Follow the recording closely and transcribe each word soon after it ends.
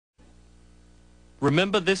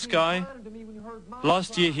Remember this guy?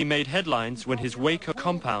 Last year he made headlines when his Waco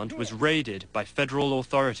compound was raided by federal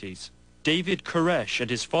authorities. David Koresh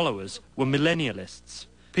and his followers were millennialists,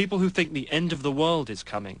 people who think the end of the world is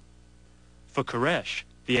coming. For Koresh,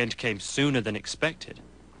 the end came sooner than expected.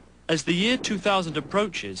 As the year 2000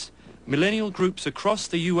 approaches, millennial groups across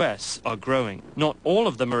the US are growing. Not all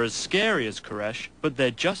of them are as scary as Koresh, but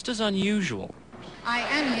they're just as unusual. I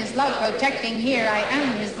am his love protecting here, I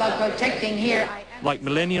am his love protecting here. Like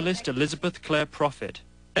millennialist Elizabeth Clare Prophet.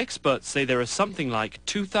 Experts say there are something like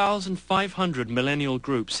 2,500 millennial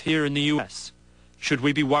groups here in the US. Should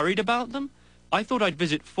we be worried about them? I thought I'd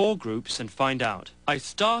visit 4 groups and find out. I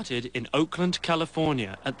started in Oakland,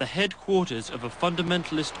 California, at the headquarters of a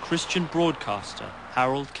fundamentalist Christian broadcaster,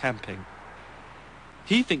 Harold Camping.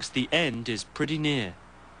 He thinks the end is pretty near.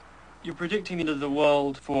 You're predicting the end of the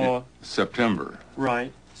world for... September.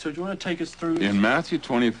 Right. So do you want to take us through... In Matthew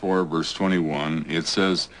 24, verse 21, it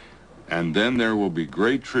says, "And then there will be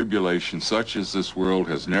great tribulation, such as this world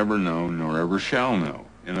has never known nor ever shall know."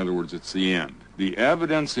 In other words, it's the end. The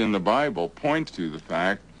evidence in the Bible points to the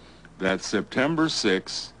fact that September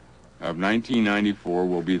 6th of 1994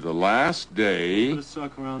 will be the last day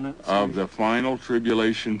of the final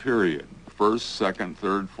tribulation period. 1st, 2nd,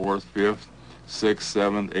 3rd, 4th, 5th, 6th,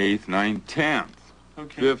 7th, 8th, 9th, 10th.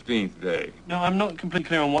 Okay. 15th day. No, I'm not completely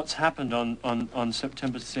clear on what's happened on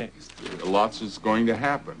September 6th. Lots is going to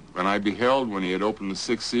happen. And I beheld when he had opened the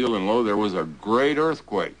 6th seal, and lo, there was a great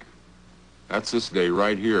earthquake. That's this day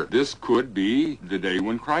right here. This could be the day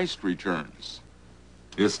when Christ returns.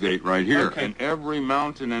 This date right here. Okay. And every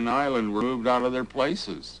mountain and island were moved out of their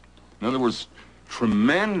places. In other words,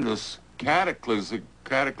 tremendous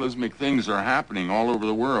cataclysmic things are happening all over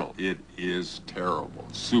the world. It is terrible,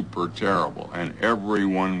 super terrible, and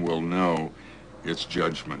everyone will know it's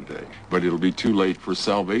Judgment Day. But it'll be too late for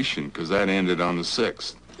salvation, because that ended on the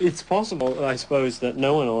 6th. It's possible, I suppose, that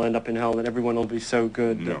no one will end up in hell, that everyone will be so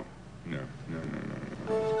good. No.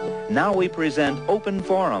 Now we present Open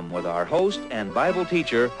Forum with our host and Bible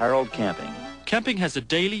teacher, Harold Camping. Camping has a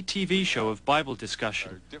daily TV show of Bible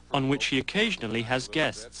discussion, on which he occasionally has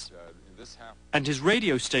guests. And his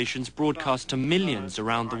radio stations broadcast to millions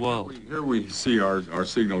around the world. Here we see our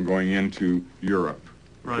signal going into Europe,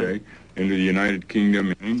 okay? Right. Into the United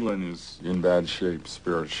Kingdom. England is in bad shape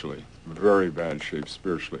spiritually, very bad shape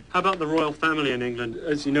spiritually. How about the royal family in England?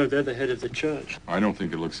 As you know, they're the head of the church. I don't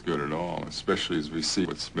think it looks good at all, especially as we see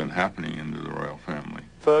what's been happening into the royal family.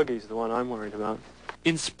 Fergie's the one I'm worried about.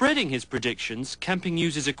 In spreading his predictions, Camping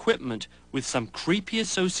uses equipment with some creepy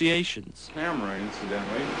associations. Camera,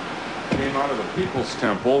 incidentally, came out of the People's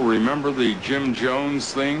Temple. Remember the Jim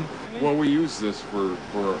Jones thing? Well, we use this for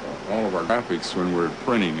all of our graphics when we're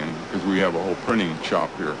printing, and because we have a whole printing shop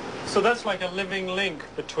here. So that's like a living link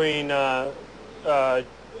between the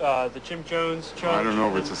Jim Jones church. I don't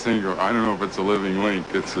know if it's I don't know if it's a living link.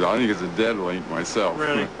 I think it's a dead link myself.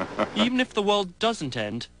 Really? Even if the world doesn't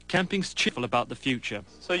end, Camping's cheerful about the future.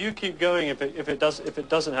 So you keep going if it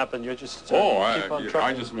doesn't happen, you're just keep on trucking.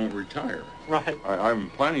 I just won't retire. Right. I'm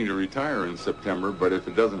planning to retire in September, but if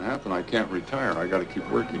it doesn't happen, I can't retire. I got to keep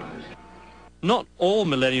working. Not all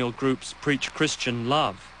millennial groups preach Christian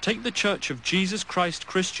love. Take the Church of Jesus Christ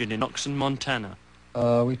Christian in Oxon, Montana.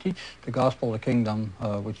 We teach the gospel of the kingdom,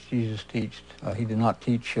 which Jesus taught. He did not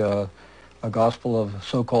teach a gospel of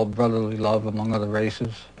so-called brotherly love among other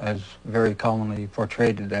races, as very commonly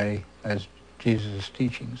portrayed today as Jesus'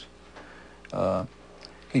 teachings.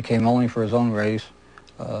 He came only for his own race,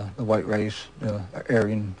 the white race, the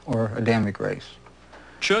Aryan or Adamic race.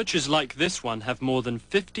 Churches like this one have more than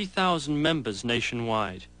 50,000 members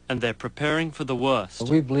nationwide, and they're preparing for the worst.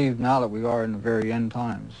 We believe now that we are in the very end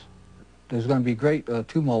times. There's going to be great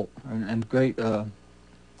tumult and great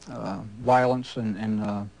violence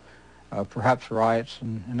and perhaps riots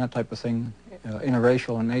and that type of thing,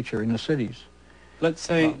 interracial in nature in the cities. Let's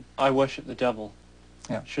say I worship the devil.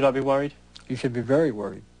 Yeah. Should I be worried? You should be very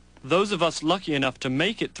worried. Those of us lucky enough to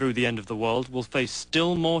make it through the end of the world will face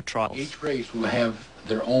still more trials. Each race will have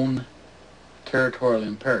their own territorial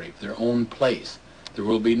imperative, their own place. There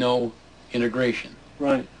will be no integration.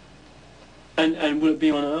 Right. And will it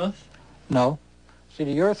be on Earth? No. See,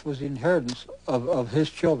 the earth was the inheritance of his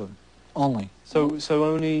children only. So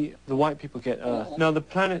only the white people get Earth. Now the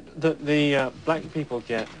planet that the black people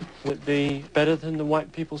get, would it be better than the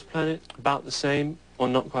white people's planet? About the same or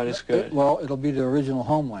not quite as good? Well, it'll be the original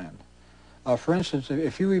homeland. For instance,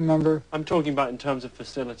 if you remember... I'm talking about in terms of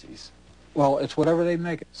facilities. Well, it's whatever they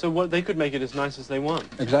make it. So what they could make it as nice as they want.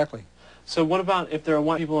 Exactly. So what about if there are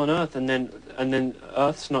white people on Earth and then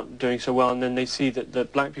Earth's not doing so well, and then they see that the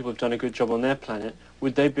black people have done a good job on their planet?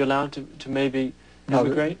 Would they be allowed to maybe No,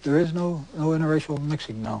 emigrate? there is no interracial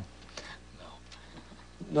mixing, no.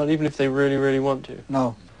 Not even if they really, really want to?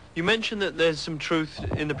 No. You mentioned that there's some truth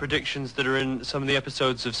in the predictions that are in some of the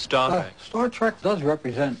episodes of Star Trek. Star Trek does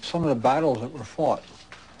represent some of the battles that were fought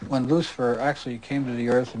when Lucifer actually came to the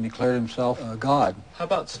earth and declared himself God. How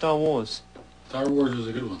about Star Wars? Star Wars is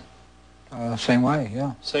a good one. Same way,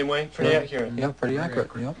 yeah. Same way? Pretty accurate? Yeah, pretty accurate,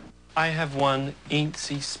 yep. I have one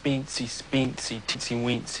eensy, speensy, speensy, teensy,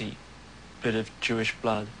 weensy bit of Jewish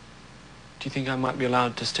blood. Do you think I might be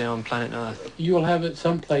allowed to stay on planet Earth? You will have it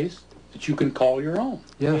someplace that you can call your own.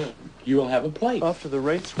 Yes. Yeah. You will have a place. After the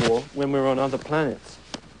race war, when we're on other planets,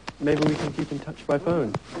 maybe we can keep in touch by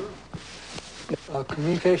phone.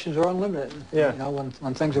 Communications are unlimited. Yeah. You know,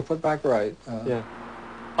 when things are put back right. Yeah.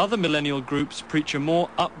 Other millennial groups preach a more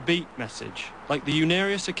upbeat message, like the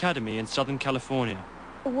Unarius Academy in Southern California.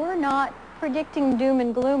 We're not predicting doom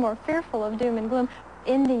and gloom or fearful of doom and gloom.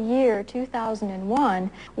 In the year 2001,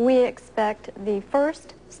 we expect the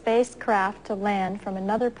first spacecraft to land from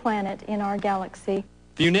another planet in our galaxy.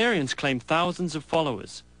 The Unarians claim thousands of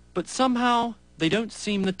followers, but somehow they don't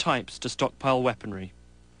seem the types to stockpile weaponry.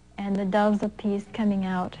 And the doves of peace coming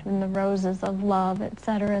out, and the roses of love,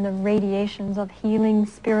 etc., and the radiations of healing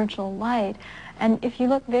spiritual light. And if you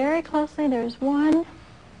look very closely, there's one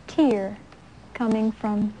tear coming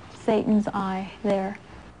from Satan's eye there.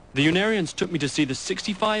 The Unarians took me to see the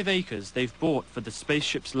 65 acres they've bought for the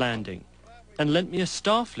spaceship's landing and lent me a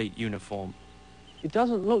Starfleet uniform. It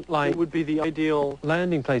doesn't look like it would be the ideal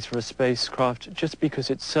landing place for a spacecraft just because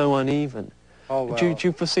it's so uneven. Oh, well, Do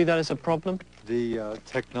you foresee that as a problem? the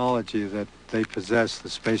technology that they possess, the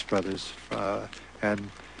Space Brothers, and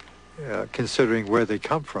considering where they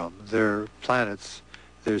come from, their planets,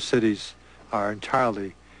 their cities are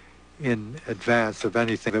entirely in advance of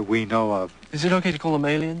anything that we know of. Is it okay to call them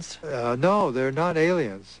aliens? No, they're not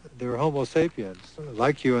aliens. They're Homo sapiens.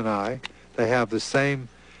 Like you and I, they have the same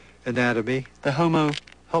anatomy. The Homo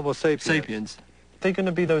sapiens. sapiens. They're going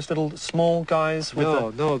to be those little small guys with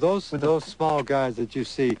No, those small guys that you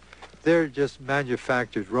see, they're just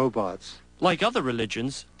manufactured robots. Like other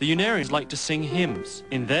religions, the Unarians like to sing hymns,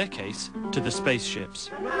 in their case, to the spaceships.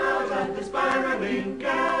 From out of the spiraling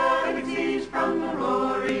galaxies, from the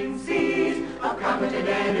roaring seas of carpeted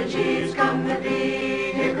energies, come the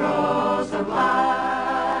vehicles of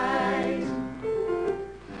light.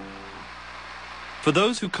 For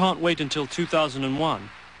those who can't wait until 2001,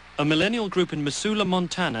 a millennial group in Missoula,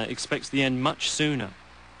 Montana expects the end much sooner,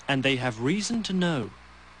 and they have reason to know.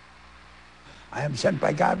 I am sent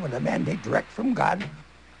by God with a mandate direct from God.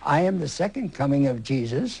 I am the second coming of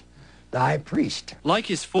Jesus, the high priest. Like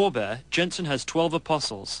his forebear, Jensen has 12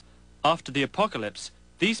 apostles. After the apocalypse,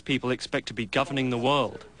 these people expect to be governing the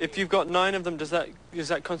world. If you've got 9 of them, does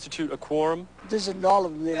that constitute a quorum? This is all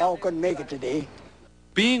of them. They all couldn't make it today.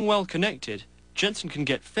 Being well connected, Jensen can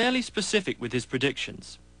get fairly specific with his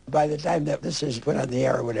predictions. By the time that this is put on the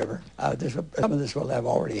air or whatever, some of this will have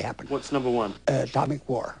already happened. What's number 1? Atomic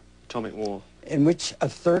war. Atomic war. In which a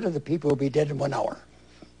third of the people will be dead in 1 hour.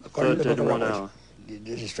 According to the book of Revelation.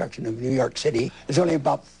 The destruction of New York City is only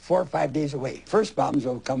about 4 or 5 days away. First bombs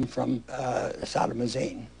will come from Saddam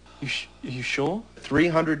Hussein. You sure?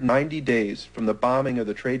 390 days from the bombing of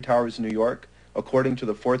the trade towers in New York, according to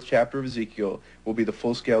the 4th chapter of Ezekiel, will be the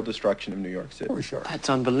full-scale destruction of New York City. For sure. That's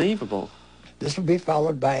unbelievable. This will be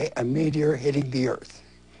followed by a meteor hitting the earth.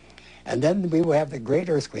 And then we will have the great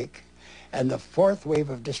earthquake. And the 4th wave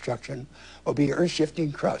of destruction will be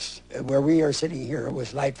earth-shifting crust. Where we are sitting here will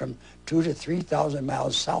slide from 2,000 to 3,000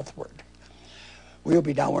 miles southward. We'll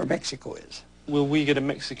be down where Mexico is. Will we get a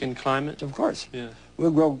Mexican climate? Of course. Yeah.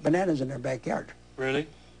 We'll grow bananas in our backyard. Really?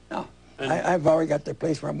 No. I've already got the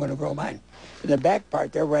place where I'm going to grow mine. In the back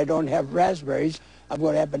part there where I don't have raspberries, I'm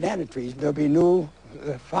going to have banana trees. There'll be new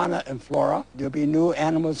fauna and flora. There'll be new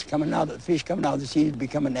animals coming out, fish coming out of the sea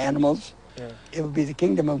becoming animals. Yeah. It will be the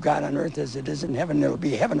kingdom of God on earth as it is in heaven. It will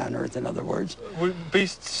be heaven on earth, in other words. Would it be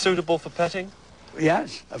suitable for petting?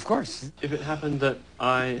 Yes, of course. If it happened that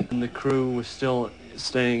I and the crew were still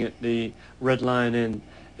staying at the Red Lion Inn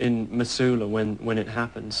in Missoula when it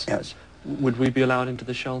happens, yes, would we be allowed into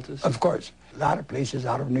the shelters? Of course. A lot of places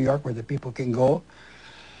out of New York where the people can go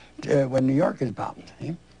when New York is bombed.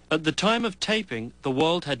 Eh? At the time of taping, the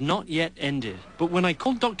world had not yet ended. But when I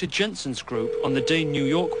called Dr. Jensen's group on the day New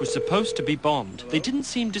York was supposed to be bombed, they didn't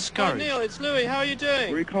seem discouraged. Neil, it's Louis. How are you doing?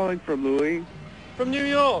 Where are you calling from, Louis? From New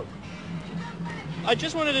York. I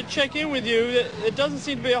just wanted to check in with you. There doesn't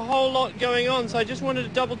seem to be a whole lot going on, so I just wanted to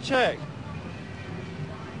double check.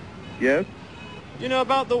 Yes? You know,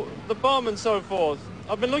 about the bomb and so forth.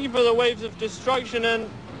 I've been looking for the waves of destruction and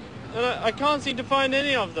I can't seem to find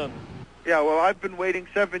any of them. Yeah, well, I've been waiting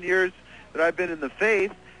 7 years that I've been in the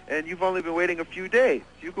faith, and you've only been waiting a few days.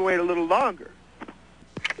 You can wait a little longer.